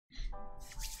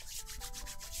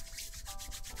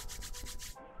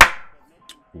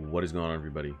What is going on,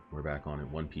 everybody? We're back on it.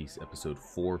 One Piece episode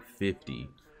 450.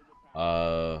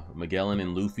 Magellan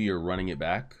and Luffy are running it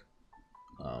back.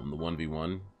 The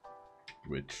 1v1,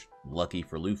 which, lucky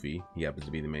for Luffy, he happens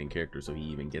to be the main character, so he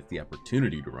even gets the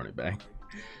opportunity to run it back.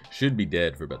 Should be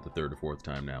dead for about the third or fourth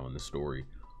time now in the story.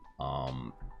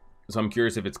 So I'm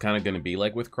curious if it's kind of going to be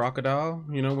like with Crocodile,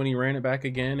 you know, when he ran it back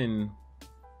again and,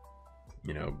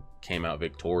 you know, came out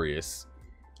victorious.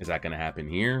 Is that going to happen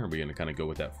here? Are we going to kind of go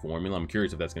with that formula? I'm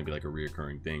curious if that's going to be like a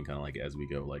reoccurring thing, kind of like as we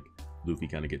go, like Luffy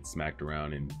kind of gets smacked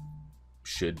around and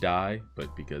should die,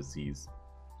 but because he's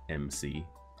MC,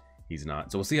 he's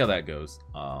not. So we'll see how that goes.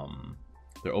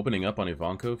 They're opening up on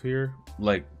Ivankov here.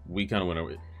 Like we kind of went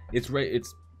over. It's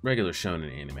regular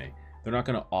shonen anime. They're not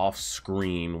going to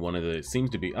off-screen one of the,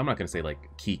 seems to be, I'm not going to say like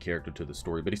key character to the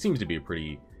story, but he seems to be a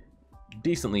pretty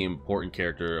decently important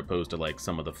character opposed to like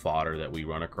some of the fodder that we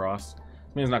run across. I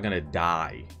mean, he's not going to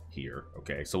die here,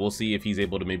 okay? So we'll see if he's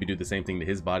able to maybe do the same thing to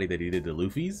his body that he did to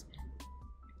Luffy's.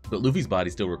 But Luffy's body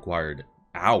still required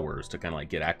hours to kind of like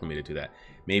get acclimated to that.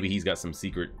 Maybe he's got some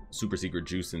super secret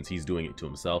juice since he's doing it to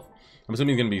himself. I'm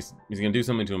assuming he's gonna do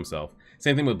something to himself.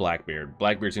 Same thing with Blackbeard.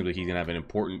 Blackbeard seems like he's gonna have an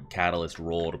important catalyst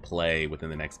role to play within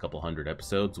the next couple hundred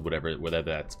episodes, whether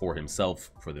that's for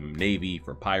himself, for the Navy,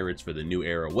 for pirates, for the new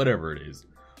era, whatever it is.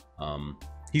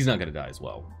 He's not gonna die as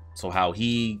well. So how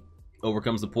he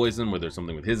overcomes the poison, whether there's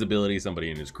something with his ability,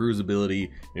 somebody in his crew's ability,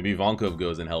 maybe Ivankov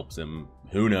goes and helps him,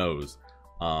 who knows.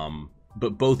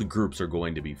 But both groups are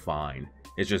going to be fine.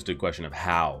 It's just a question of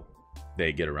how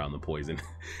they get around the poison.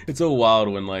 It's so wild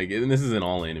when, like, and this is in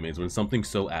all animes, when something's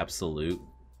so absolute,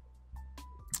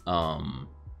 and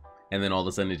then all of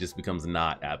a sudden it just becomes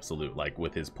not absolute, like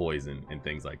with his poison and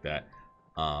things like that.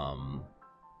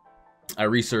 I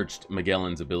researched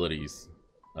Magellan's abilities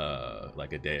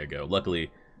like a day ago. Luckily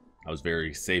I was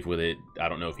very safe with it. I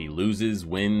don't know if he loses,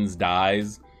 wins,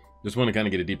 dies. Just want to kind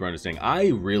of get a deeper understanding. I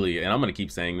really, and I'm going to keep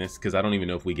saying this because I don't even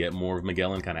know if we get more of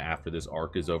Magellan kind of after this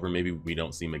arc is over. Maybe we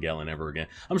don't see Magellan ever again.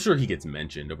 I'm sure he gets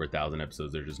mentioned over 1,000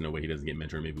 episodes. There's just no way he doesn't get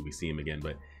mentioned. Maybe we see him again,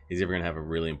 but is he ever going to have a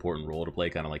really important role to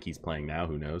play, kind of like he's playing now?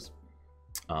 Who knows?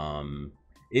 I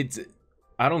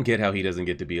don't get how he doesn't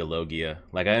get to be a Logia.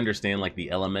 Like, I understand like the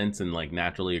elements and like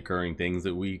naturally occurring things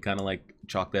that we kind of like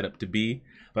chalk that up to be,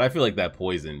 but I feel like that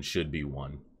poison should be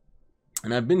one.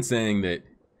 And I've been saying that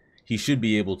he should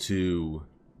be able to,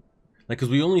 like, because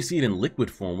we only see it in liquid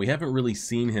form. We haven't really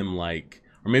seen him like,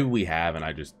 or maybe we have and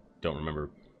I just don't remember,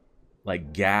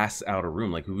 like gas out a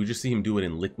room. Like we just see him do it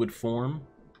in liquid form.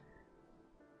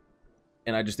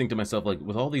 And I just think to myself, like,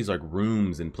 with all these like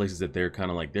rooms and places that they're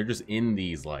kind of like, they're just in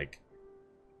these like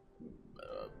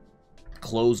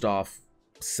closed off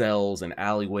cells and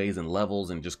alleyways and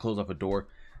levels and just close off a door.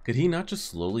 Could he not just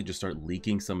slowly just start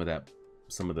leaking some of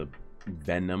the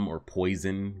venom or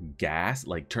poison gas,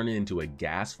 like turn it into a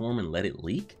gas form and let it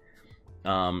leak?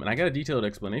 And I got a detailed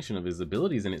explanation of his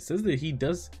abilities, and it says that he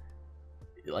does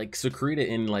like secrete it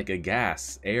in like a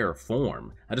gas air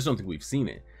form. I just don't think we've seen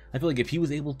it. I feel like if he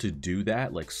was able to do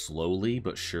that like slowly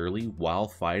but surely while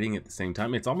fighting at the same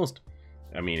time, it's almost,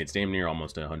 I mean, it's damn near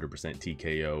almost 100%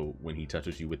 TKO when he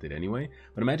touches you with it anyway.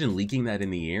 But imagine leaking that in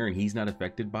the air and he's not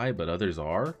affected by it, but others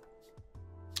are.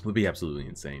 It would be absolutely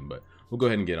insane. But we'll go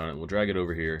ahead and get on it. We'll drag it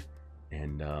over here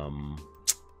and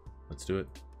let's do it.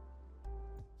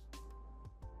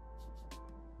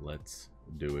 Let's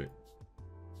do it.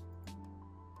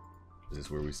 Is this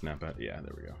where we snap at? Yeah,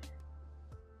 there we go.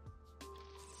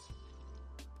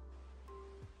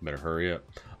 Better hurry up.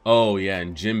 Oh yeah,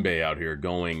 and Jinbei out here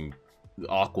going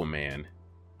Aquaman.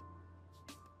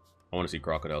 I want to see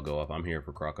Crocodile go up. I'm here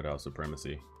for Crocodile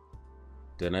supremacy.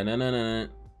 Da-na-na-na-na.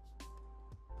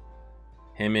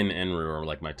 Him and Enru are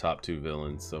like my top two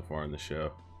villains so far in the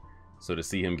show. So to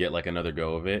see him get like another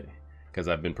go of it, because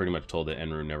I've been pretty much told that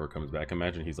Enru never comes back.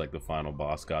 Imagine he's like the final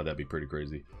boss. God, that'd be pretty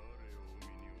crazy.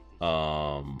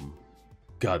 God,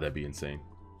 that'd be insane.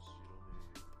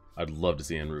 I'd love to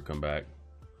see Enru come back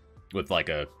with like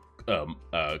a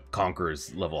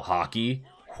Conqueror's level hockey.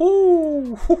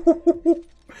 Whoo!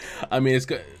 I mean, it's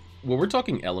good. When we're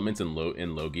talking elements in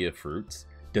Logia fruits,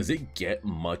 does it get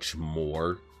much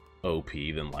more OP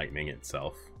than lightning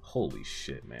itself? Holy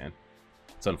shit, man.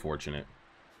 It's unfortunate.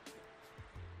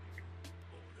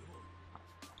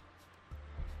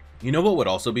 You know what would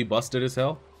also be busted as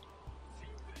hell?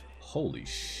 Holy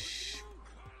sh...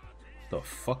 The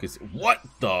fuck is... What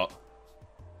the...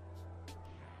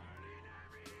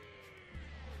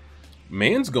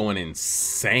 Man's going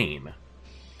insane.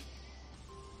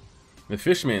 The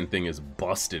Fishman thing is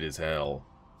busted as hell.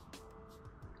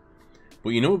 But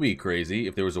you know what would be crazy?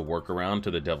 If there was a workaround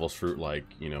to the devil's fruit, like,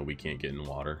 you know, we can't get in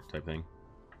water type thing.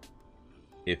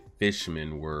 If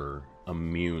fishmen were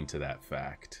immune to that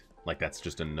fact. Like, that's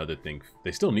just another thing.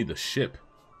 They still need the ship.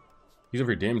 He's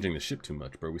over here damaging the ship too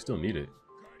much, bro. We still need it.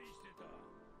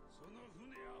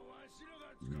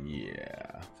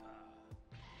 Yeah.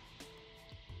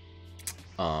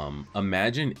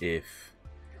 Imagine if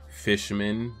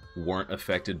fishmen weren't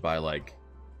affected by, like,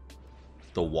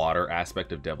 the water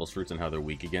aspect of devil's fruits and how they're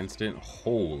weak against it.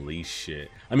 Holy shit.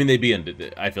 I mean,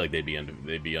 I feel like they'd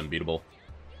be unbeatable.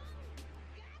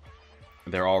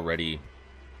 They already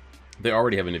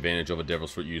have an advantage over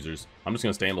devil's fruit users. I'm just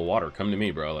gonna stay in the water. Come to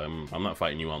me, bro. I'm not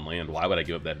fighting you on land. Why would I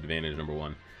give up that advantage? Number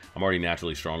one, I'm already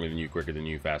naturally stronger than you, quicker than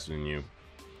you, faster than you,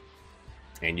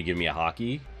 and you give me a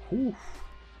hockey. Whew.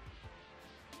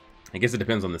 I guess it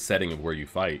depends on the setting of where you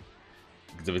fight.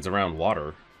 Because if it's around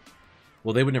water,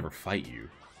 well, they would never fight you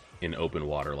in open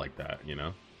water like that, you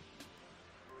know?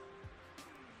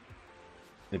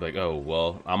 They'd be like, oh,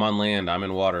 well, I'm on land, I'm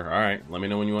in water. All right, let me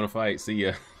know when you want to fight. See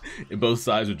ya. Both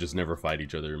sides would just never fight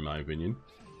each other, in my opinion.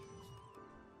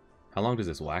 How long does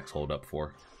this wax hold up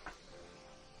for?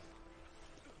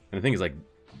 And the thing is, like,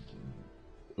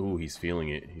 ooh, he's feeling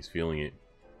it. He's feeling it.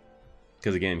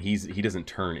 Because again, he doesn't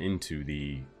turn into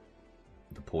the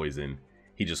poison.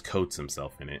 He just coats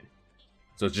himself in it.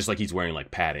 So it's just like he's wearing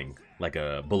like padding, like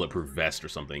a bulletproof vest or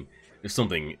something.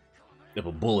 If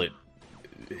a bullet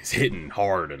is hitting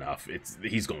hard enough,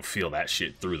 he's gonna feel that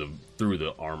shit through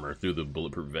the armor, through the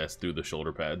bulletproof vest, through the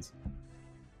shoulder pads.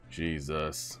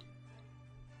 Jesus.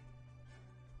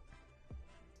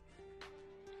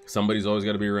 Somebody's always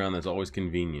got to be around. That's always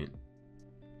convenient.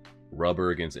 Rubber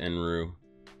against Enru,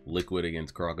 liquid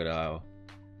against crocodile,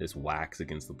 this wax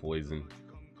against the poison.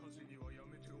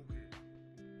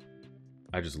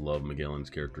 I just love Magellan's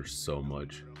character so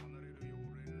much.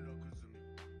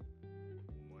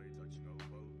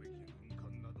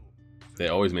 They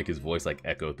always make his voice like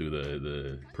echo through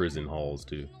the prison halls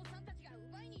too.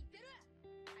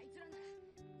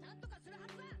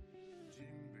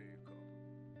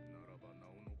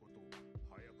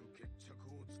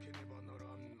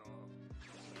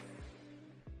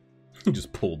 He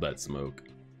just pulled that smoke.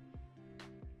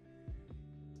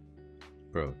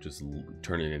 Bro, just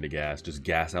turn it into gas. Just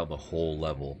gas out the whole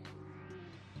level.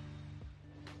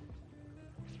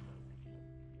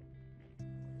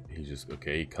 He just,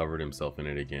 okay, he covered himself in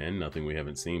it again. Nothing we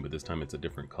haven't seen, but this time it's a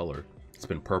different color. It's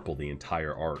been purple the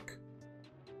entire arc.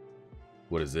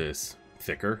 What is this?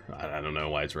 Thicker? I don't know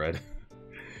why it's red.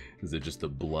 Is it just the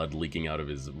blood leaking out of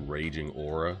his raging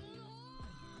aura?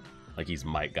 Like he's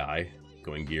Might Guy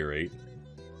going Gear 8.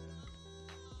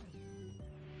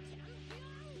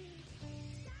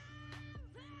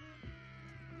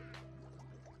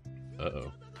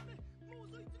 Uh-oh.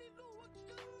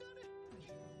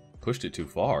 Pushed it too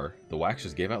far. The wax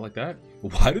just gave out like that?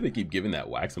 Why do they keep giving that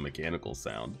wax a mechanical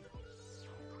sound?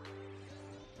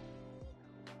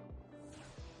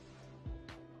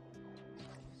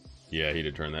 Yeah, he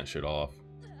did turn that shit off.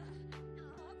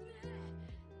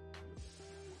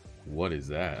 What is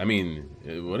that? I mean,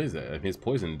 what is that? His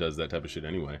poison does that type of shit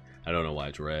anyway. I don't know why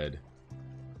it's red.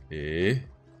 Eh?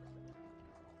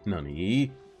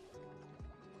 Nani?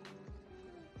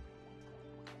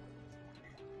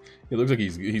 It looks like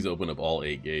he's opened up all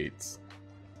 8 gates.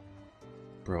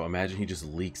 Bro, imagine he just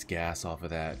leaks gas off of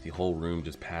that. The whole room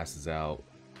just passes out.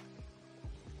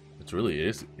 It's really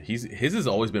is. His has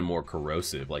always been more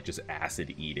corrosive, like just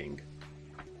acid eating.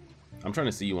 I'm trying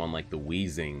to see you on like the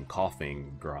wheezing,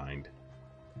 coughing grind.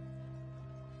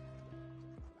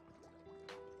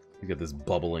 He's got this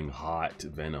bubbling hot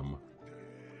venom.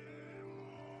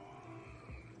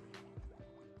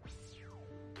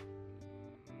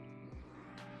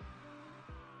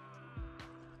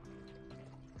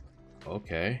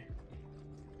 Okay.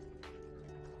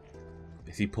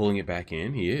 Is he pulling it back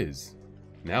in? He is.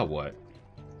 Now what?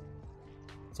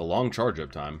 It's a long charge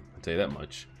up time, I'll tell you that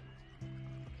much.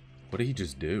 What did he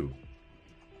just do?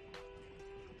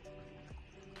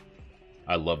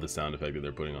 I love the sound effect that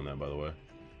they're putting on that, by the way.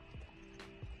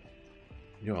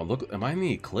 Yo, look, am I in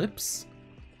the eclipse?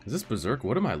 Is this Berserk?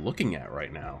 What am I looking at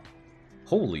right now?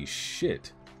 Holy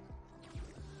shit.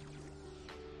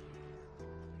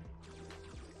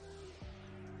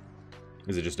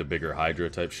 Is it just a bigger Hydra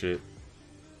type shit?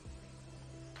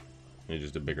 It's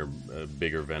just a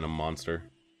bigger Venom monster?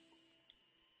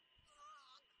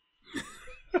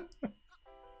 His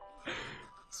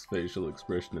facial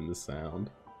expression and the sound.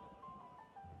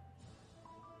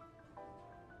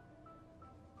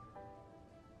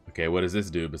 Okay, what does this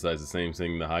do besides the same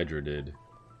thing the Hydra did?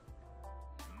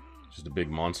 Just a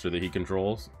big monster that he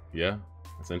controls. Yeah,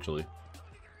 essentially.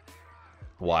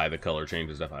 Why the color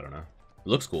changes stuff, I don't know. It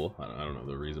looks cool. I don't know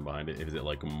the reason behind it. Is it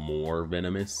like more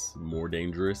venomous, more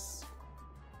dangerous?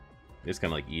 It's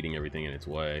kind of like eating everything in its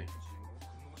way.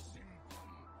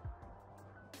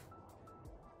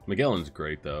 Magellan's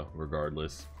great though,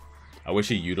 regardless. I wish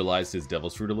he utilized his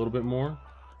Devil's Fruit a little bit more.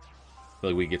 I feel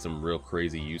like we get some real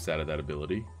crazy use out of that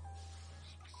ability.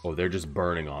 Oh, they're just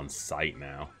burning on sight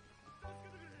now.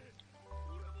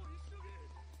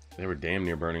 They were damn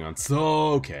near burning on. So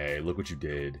okay, look what you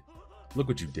did. Look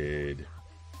what you did.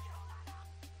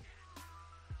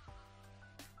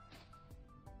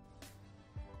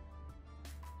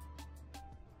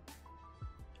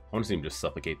 I want to see him just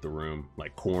suffocate the room,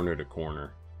 like corner to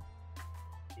corner.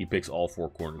 He picks all 4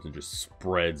 corners and just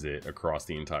spreads it across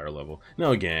the entire level.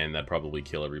 Now again, that'd probably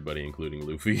kill everybody, including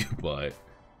Luffy, but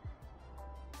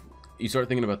you start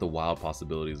thinking about the wild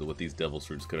possibilities of what these Devil's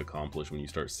Fruits could accomplish when you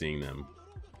start seeing them.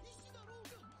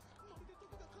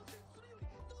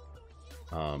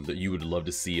 That you would love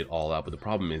to see it all out, but the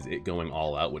problem is it going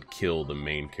all out would kill the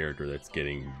main character that's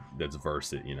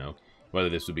versus it, you know? Whether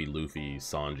this would be Luffy,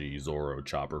 Sanji, Zoro,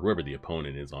 Chopper, whoever the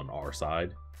opponent is on our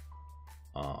side.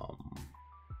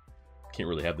 Can't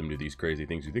really have them do these crazy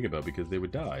things you think about because they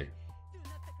would die.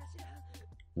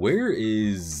 Where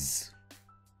is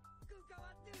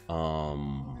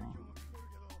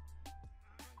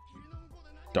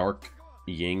Dark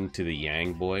Ying to the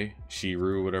Yang boy,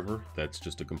 Shiru, whatever? That's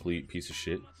just a complete piece of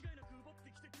shit.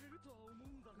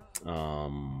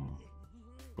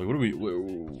 Like, what do we?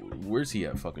 Where's he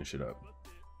at? Fucking shit up.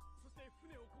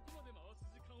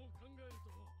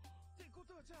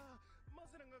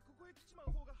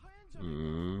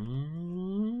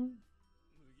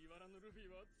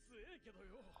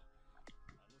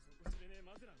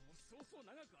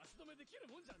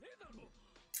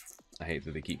 I hate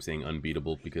that they keep saying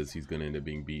unbeatable because he's gonna end up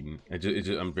being beaten.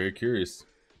 I'm very curious.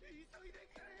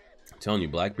 I'm telling you,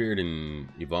 Blackbeard and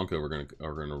Ivanka are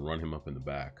gonna run him up in the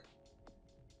back.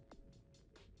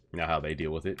 Now how they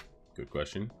deal with it, good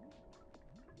question.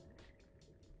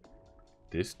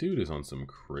 This dude is on some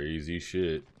crazy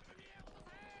shit.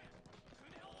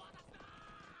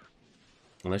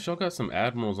 Unless y'all got some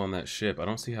admirals on that ship, I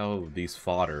don't see how these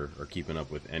fodder are keeping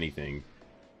up with anything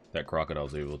that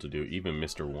Crocodile's able to do. Even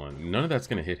Mr. One. None of that's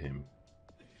gonna hit him.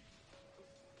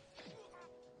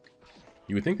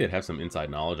 You would think they'd have some inside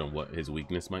knowledge on what his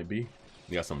weakness might be.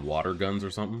 He got some water guns or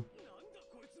something.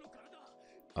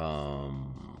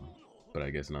 But I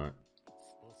guess not.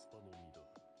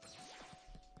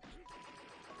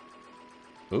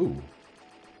 Ooh.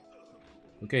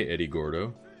 Okay, Eddie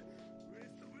Gordo.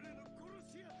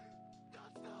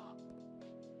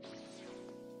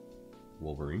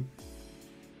 Wolverine.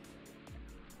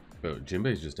 Oh,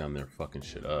 Jinbei's just down there fucking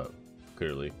shit up.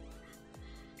 Clearly.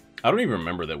 I don't even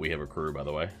remember that we have a crew, by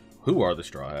the way. Who are the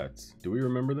Straw Hats? Do we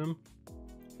remember them?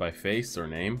 By face or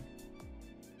name?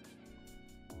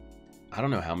 I don't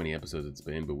know how many episodes it's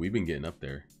been, but we've been getting up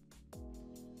there.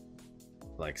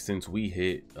 Like, since we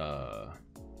hit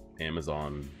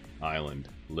Amazon Island,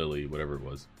 Lily, whatever it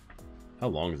was. How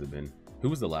long has it been? Who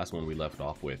was the last one we left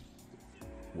off with?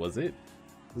 Was it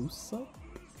Usopp?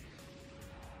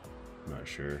 I'm not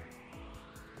sure.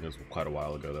 It was quite a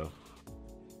while ago, though.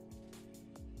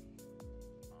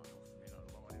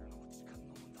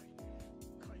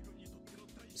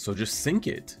 So just sink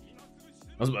it.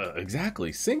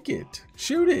 Exactly, sink it.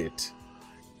 Shoot it.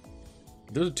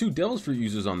 There's 2 Devil's Fruit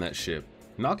users on that ship.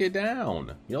 Knock it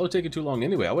down. Y'all are taking too long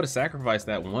anyway. I would have sacrificed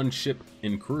that one ship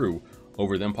and crew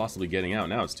over them possibly getting out.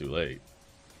 Now it's too late.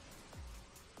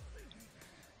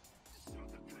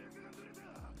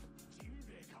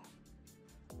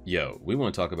 Yo, we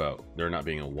want to talk about there not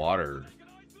being a water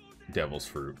Devil's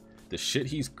Fruit. The shit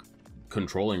he's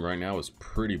controlling right now is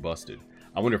pretty busted.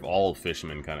 I wonder if all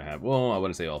fishermen kind of have... Well, I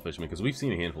wouldn't say all fishermen, because we've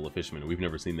seen a handful of fishermen. We've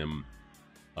never seen them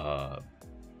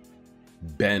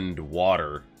bend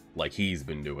water like he's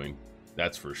been doing.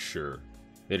 That's for sure.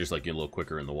 They just like get a little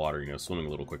quicker in the water, you know, swimming a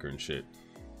little quicker and shit.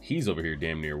 He's over here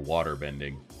damn near water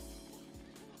bending.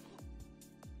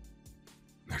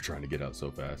 They're trying to get out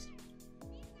so fast.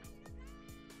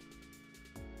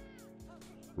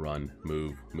 Run,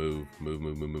 move, move, move,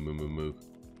 move, move, move, move, move, move.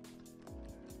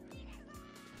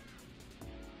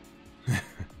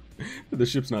 The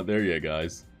ship's not there yet,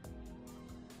 guys.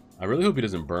 I really hope he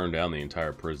doesn't burn down the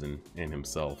entire prison and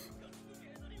himself.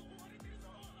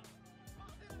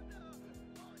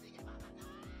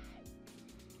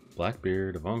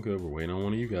 Blackbeard, Ivanka, we're waiting on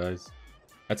one of you guys.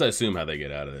 That's, I assume, how they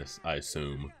get out of this. I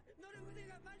assume.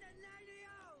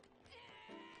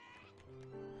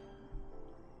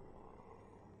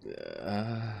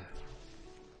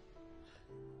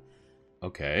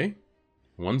 Okay.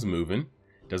 One's moving.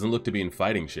 Doesn't look to be in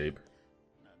fighting shape.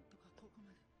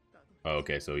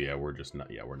 Okay, so yeah, we're just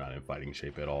not... Yeah, we're not in fighting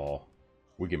shape at all.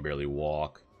 We can barely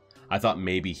walk. I thought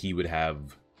maybe he would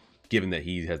have... Given that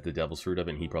he has the Devil's Fruit of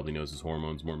it, and he probably knows his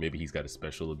hormones more, maybe he's got a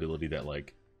special ability that,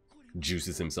 like,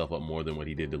 juices himself up more than what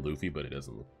he did to Luffy, but it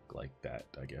doesn't look like that,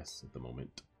 I guess, at the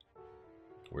moment.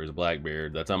 Where's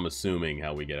Blackbeard? That's, I'm assuming,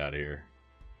 how we get out of here.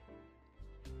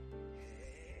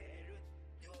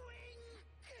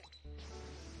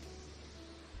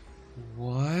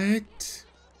 What?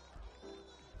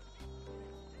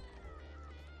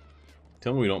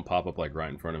 Tell me we don't pop up, like, right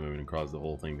in front of him and cause the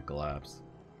whole thing to collapse.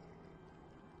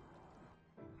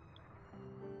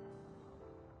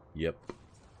 Yep.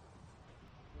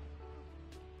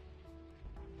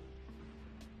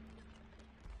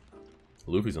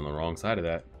 Luffy's on the wrong side of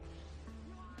that.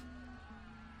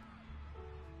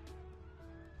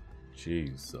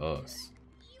 Jesus.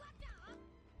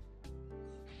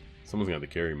 Someone's gonna have to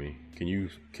carry me. Can you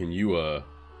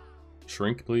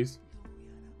shrink, please?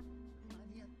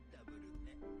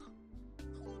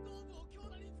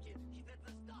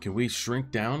 Can we shrink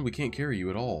down? We can't carry you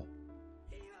at all.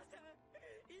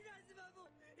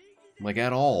 Like,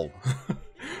 at all.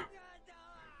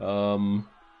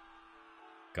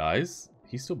 Guys,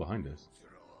 he's still behind us.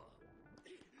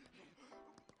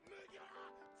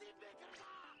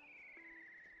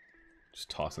 Just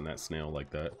tossing that snail like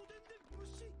that.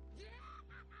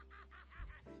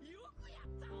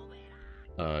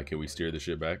 Can we steer the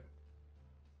ship back?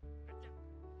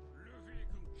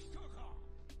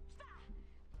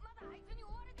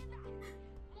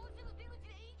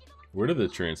 Where did the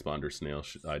transponder snail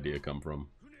idea come from?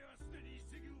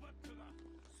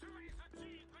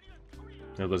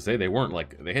 I was gonna say, they weren't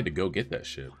like, they had to go get that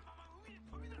ship.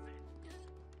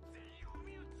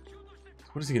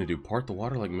 What is he gonna do? Part the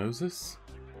water like Moses?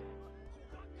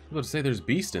 I was about to say there's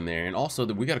Beast in there, and also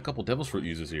that we got a couple Devil's Fruit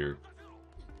users here.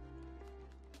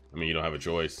 I mean, you don't have a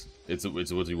choice. It's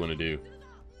what you want to do.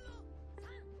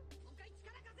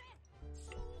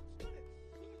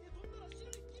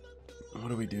 What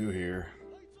do we do here?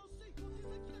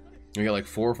 We got like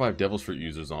 4 or 5 Devil's Fruit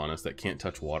users on us that can't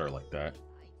touch water like that.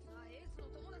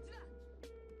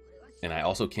 And I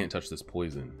also can't touch this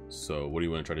poison. So what do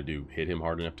you want to try to do? Hit him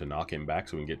hard enough to knock him back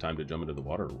so we can get time to jump into the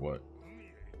water, or what?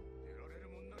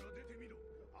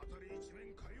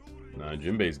 Nah,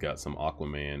 Jinbei's got some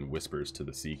Aquaman whispers to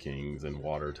the Sea Kings and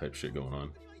water type shit going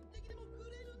on.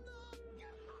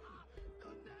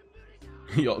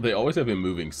 They always have him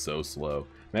moving so slow.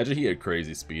 Imagine he had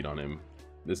crazy speed on him.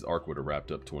 This arc would have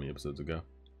wrapped up 20 episodes ago.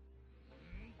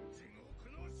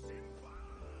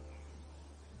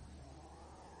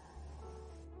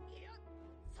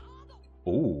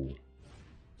 Ooh.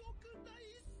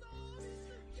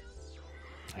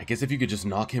 I guess if you could just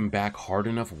knock him back hard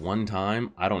enough one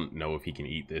time. I don't know if he can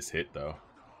eat this hit, though.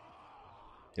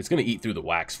 It's going to eat through the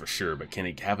wax for sure, but can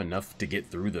he have enough to get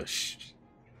through the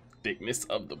thickness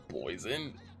of the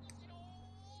poison?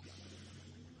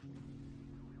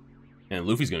 And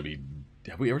Luffy's going to be...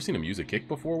 Have we ever seen him use a kick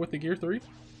before with the Gear 3?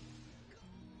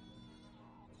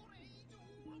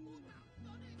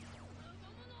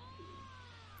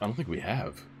 I don't think we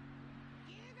have.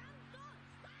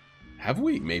 Have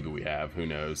we? Maybe we have. Who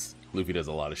knows? Luffy does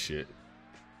a lot of shit.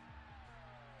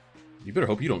 You better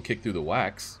hope you don't kick through the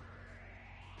wax.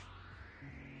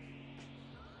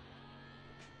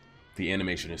 The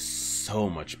animation is so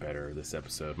much better this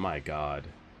episode. My God.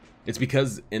 It's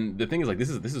because, and the thing is, like, this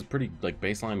is pretty, like,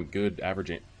 baseline good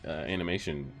average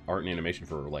animation, art and animation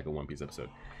for, like, a One Piece episode.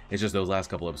 It's just those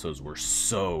last couple episodes were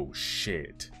so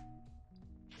shit.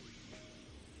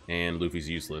 And Luffy's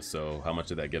useless, so how much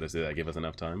did that get us? Did that give us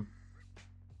enough time?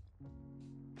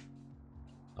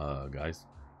 Guys.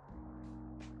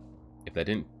 If that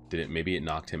didn't maybe it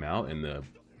knocked him out and the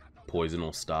poison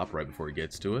will stop right before he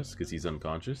gets to us because he's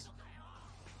unconscious?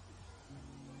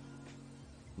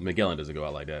 Magellan doesn't go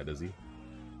out like that, does he?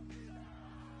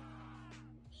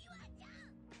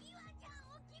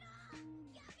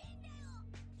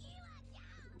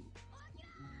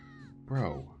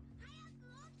 Bro.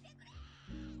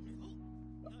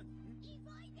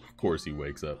 Of course he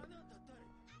wakes up.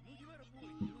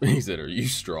 He said, "Are you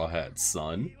Straw Hat,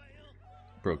 son?"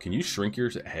 Bro, can you shrink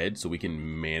your head so we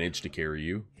can manage to carry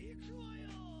you?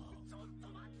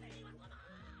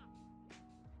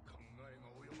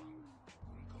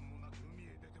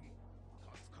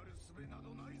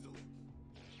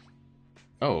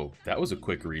 Oh, that was a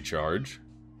quick recharge.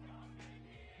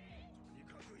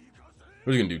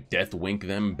 What are you gonna do? Death wink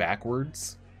them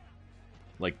backwards?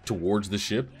 like towards the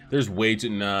ship. There's way too.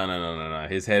 No.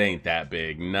 His head ain't that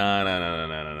big. No.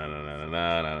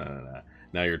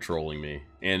 Now you're trolling me,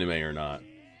 anime or not.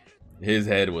 His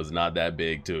head was not that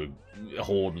big to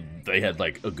hold. They had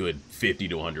like a good 50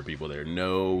 to 100 people there.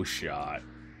 No shot.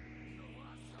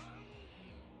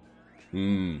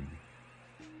 Nope.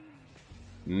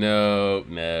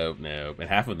 And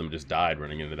half of them just died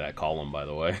running into that column, by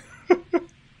the way.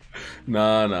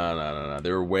 No.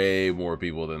 There were way more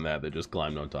people than that just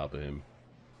climbed on top of him.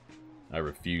 I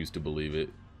refuse to believe it.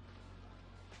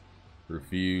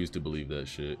 Refuse to believe that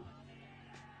shit.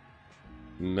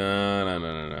 No.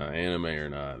 Anime or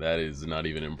not. That is not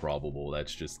even improbable.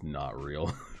 That's just not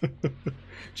real.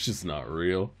 It's just not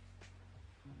real.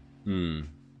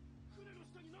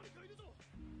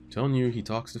 Telling you, he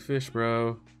talks to fish,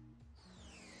 bro.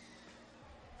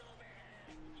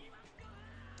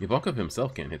 Ivankov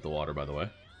himself can't hit the water, by the way.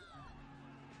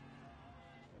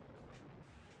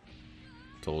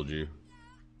 Told you.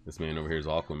 This man over here is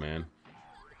Aquaman.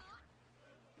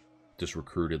 Just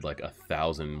recruited like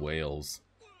 1,000 whales.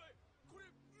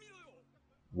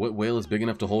 What whale is big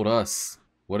enough to hold us?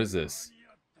 What is this?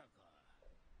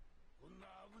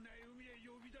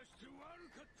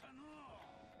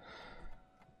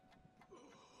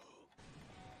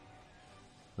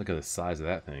 Look at the size of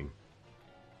that thing.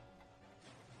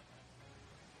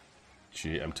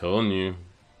 Gee, I'm telling you,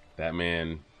 that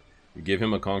man, you give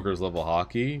him a Conqueror's level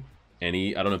hockey, and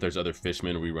I don't know if there's other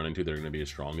fishmen we run into that are going to be as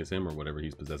strong as him or whatever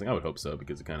he's possessing. I would hope so,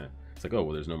 because it's like, oh,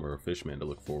 well, there's no more fishmen to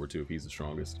look forward to if he's the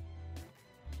strongest.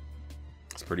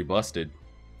 It's pretty busted.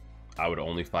 I would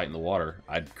only fight in the water.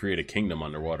 I'd create a kingdom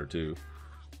underwater, too.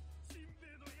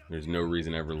 There's no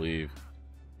reason to ever leave.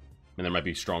 And there might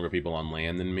be stronger people on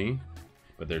land than me,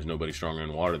 but there's nobody stronger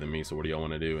in water than me, so what do y'all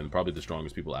want to do? And probably the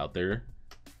strongest people out there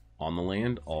on the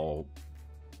land all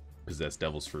possess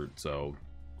Devil's Fruit, so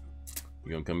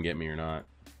you gonna come get me or not?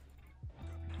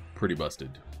 Pretty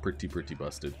busted. Pretty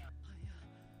busted.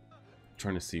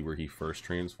 Trying to see where he first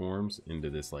transforms into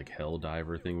this like hell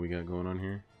diver thing we got going on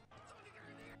here.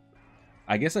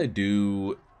 I guess I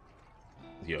do.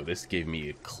 Yo, this gave me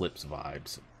Eclipse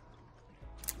vibes.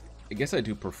 I guess I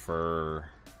do prefer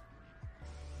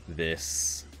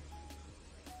this.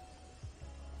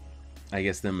 I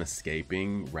guess them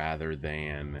escaping rather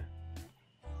than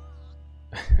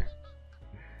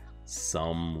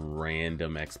some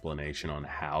random explanation on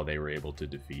how they were able to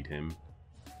defeat him.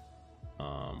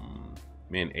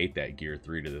 Man ate that Gear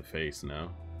 3 to the face, no?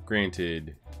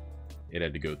 Granted, it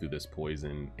had to go through this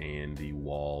poison and the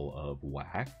wall of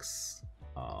wax.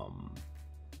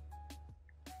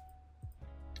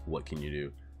 What can you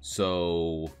do?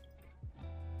 So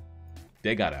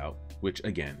they got out, which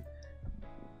again,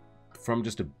 from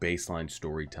just a baseline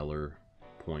storyteller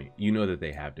point, you know that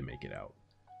they have to make it out.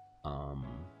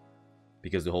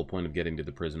 Because the whole point of getting to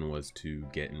the prison was to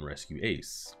get and rescue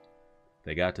Ace.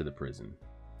 They got to the prison.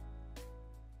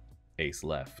 Ace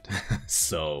left.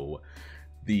 So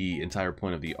the entire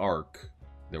point of the arc,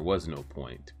 there was no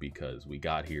point, because we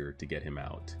got here to get him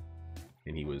out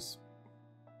and he was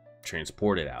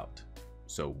transported out.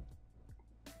 So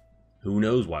who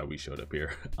knows why we showed up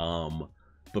here.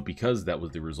 But because that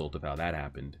was the result of how that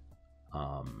happened,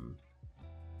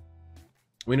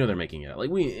 we know they're making it out. Like,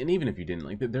 and even if you didn't,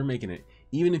 like, they're making it.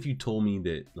 Even if you told me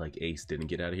that like Ace didn't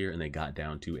get out of here and they got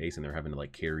down to Ace and they're having to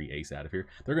like carry Ace out of here,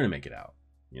 they're gonna make it out,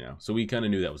 you know. So we kind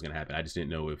of knew that was gonna happen. I just didn't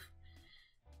know if,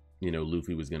 you know,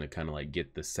 Luffy was gonna kind of like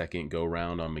get the second go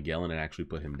round on Magellan and actually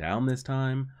put him down this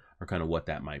time, or kind of what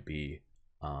that might be.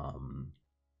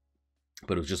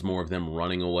 But it was just more of them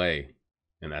running away,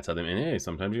 and that's how they. And hey,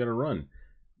 sometimes you gotta run.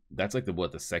 That's like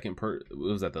the second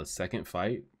was that the second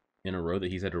fight in a row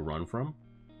that he's had to run from.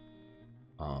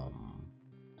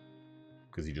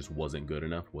 Because he just wasn't good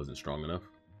enough, wasn't strong enough.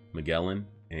 Magellan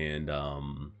and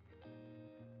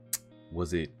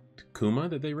was it Kuma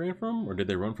that they ran from, or did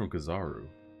they run from Kizaru?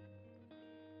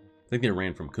 I think they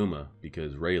ran from Kuma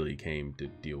because Rayleigh came to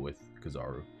deal with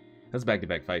Kizaru. That's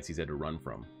back-to-back fights he's had to run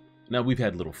from. Now we've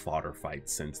had little fodder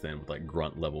fights since then with like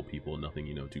grunt level people, nothing,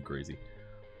 you know, too crazy.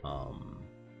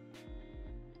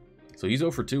 So he's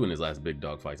 0 for 2 in his last big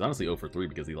dog fights. Honestly, 0 for 3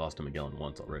 because he lost to Magellan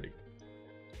once already.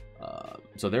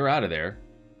 So they're out of there.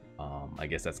 I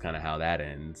guess that's kind of how that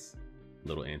ends. A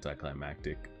little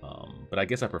anticlimactic. But I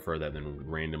guess I prefer that than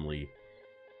randomly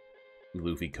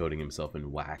Luffy coating himself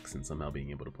in wax and somehow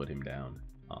being able to put him down.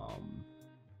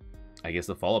 I guess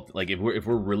the follow-up, like if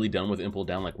we're really done with Impel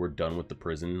Down, like we're done with the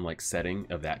prison like setting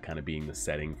of that kind of being the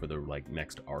setting for the like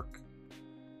next arc.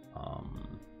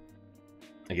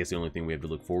 I guess the only thing we have to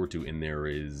look forward to in there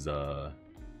is the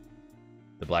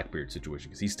Blackbeard situation,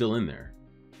 because he's still in there.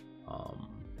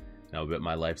 Now I bet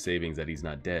my life savings that he's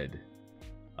not dead.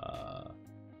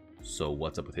 So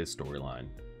what's up with his storyline?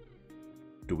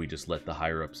 Do we just let the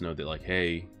higher ups know that, like,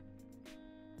 hey,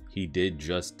 he did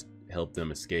just help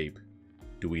them escape?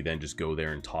 Do we then just go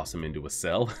there and toss him into a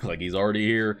cell? Like, he's already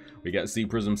here. We got sea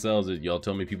prism cells that y'all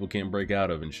tell me people can't break out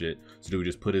of and shit. So do we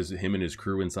just put him and his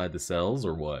crew inside the cells,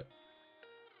 or what?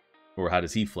 Or how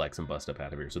does he flex and bust up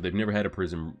out of here? So they've never had a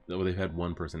prison. Well, they've had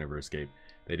one person ever escape.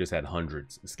 They just had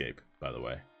hundreds escape, by the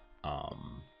way.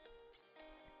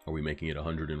 Are we making it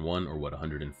 101 or what,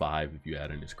 105 if you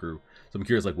add in his crew? So I'm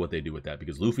curious, like, what they do with that,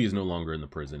 because Luffy is no longer in the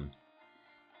prison.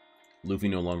 Luffy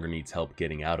no longer needs help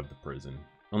getting out of the prison,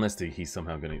 unless he's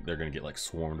somehow they're gonna get like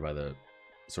swarmed by the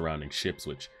surrounding ships,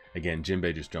 which again,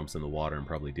 Jinbei just jumps in the water and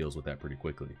probably deals with that pretty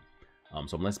quickly.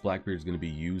 So unless Blackbeard is going to be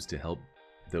used to help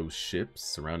those ships,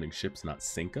 surrounding ships, not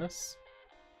sink us,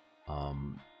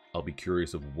 I'll be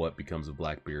curious of what becomes of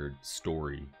Blackbeard's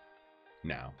story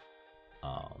now.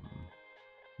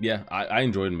 Yeah, I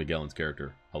enjoyed Magellan's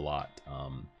character a lot.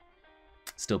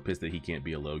 Still pissed that he can't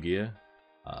be a Logia.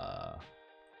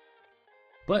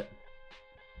 But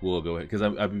we'll go ahead, because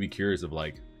I would be curious of,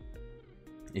 like,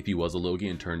 if he was a Logia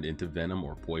and turned into venom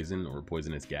or poison or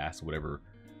poisonous gas, whatever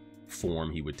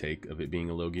form he would take of it being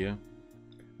a Logia,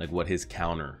 like what his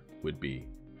counter would be,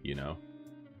 you know?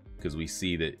 Because we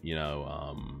see that, you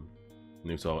know,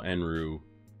 we saw Enru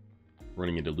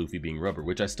running into Luffy being rubber,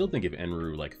 which I still think if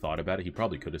Enru, like, thought about it, he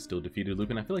probably could have still defeated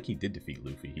Luffy, and I feel like he did defeat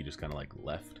Luffy. He just kind of, like,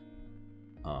 left.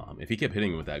 If he kept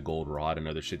hitting him with that gold rod and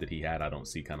other shit that he had, I don't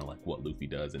see kind of like what Luffy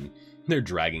does, and they're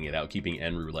dragging it out, keeping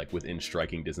Enru like within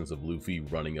striking distance of Luffy,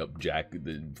 running up Jack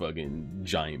the fucking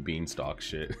giant beanstalk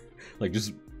shit. Like,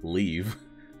 just leave.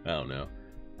 I don't know.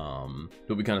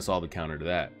 But we kind of saw the counter to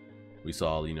that. We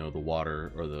saw, you know, the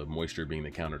water or the moisture being the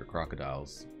counter to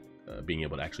crocodiles being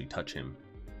able to actually touch him.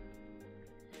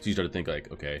 So you start to think,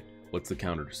 like, okay, what's the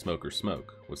counter to smoke or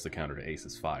smoke? What's the counter to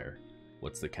Ace's fire?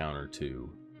 What's the counter to,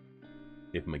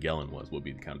 if Magellan was, what would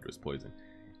be the counter to his poison?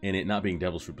 And it not being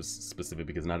Devil's Fruit specific,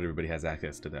 because not everybody has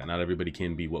access to that. Not everybody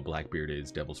can be what Blackbeard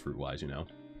is Devil's Fruit wise, you know?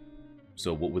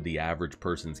 So what would the average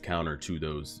person's counter to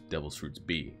those Devil's Fruits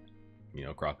be? You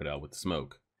know, Crocodile with the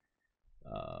smoke.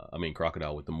 I mean,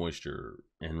 Crocodile with the moisture.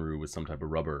 Enru with some type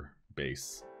of rubber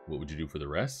base. What would you do for the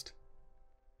rest?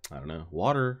 I don't know.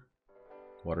 Water.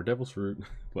 Water Devil's Fruit.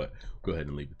 But go ahead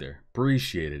and leave it there.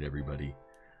 Appreciate it, everybody.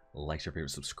 Like, share, favorite,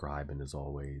 subscribe, and as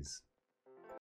always,